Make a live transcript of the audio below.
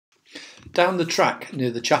Down the track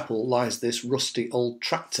near the chapel lies this rusty old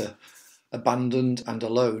tractor, abandoned and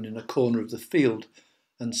alone in a corner of the field,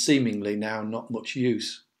 and seemingly now not much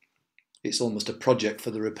use. It's almost a project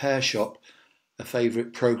for the repair shop, a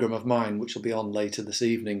favourite programme of mine which will be on later this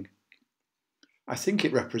evening. I think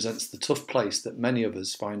it represents the tough place that many of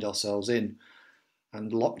us find ourselves in,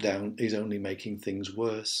 and lockdown is only making things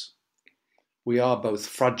worse. We are both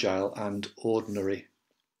fragile and ordinary.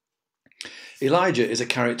 Elijah is a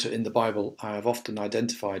character in the Bible I have often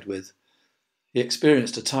identified with. He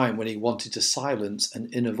experienced a time when he wanted to silence an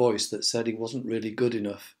inner voice that said he wasn't really good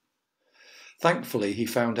enough. Thankfully, he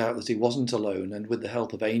found out that he wasn't alone, and with the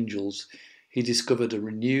help of angels, he discovered a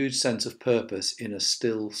renewed sense of purpose in a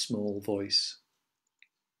still, small voice.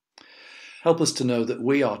 Help us to know that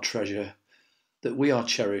we are treasure, that we are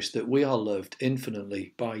cherished, that we are loved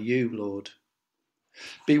infinitely by you, Lord.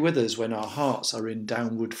 Be with us when our hearts are in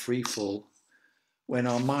downward freefall, when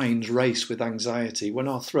our minds race with anxiety, when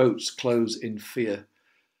our throats close in fear,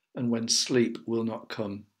 and when sleep will not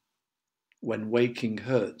come. When waking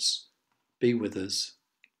hurts, be with us.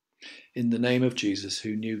 In the name of Jesus,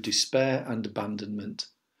 who knew despair and abandonment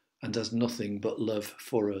and has nothing but love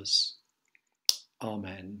for us.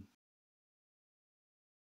 Amen.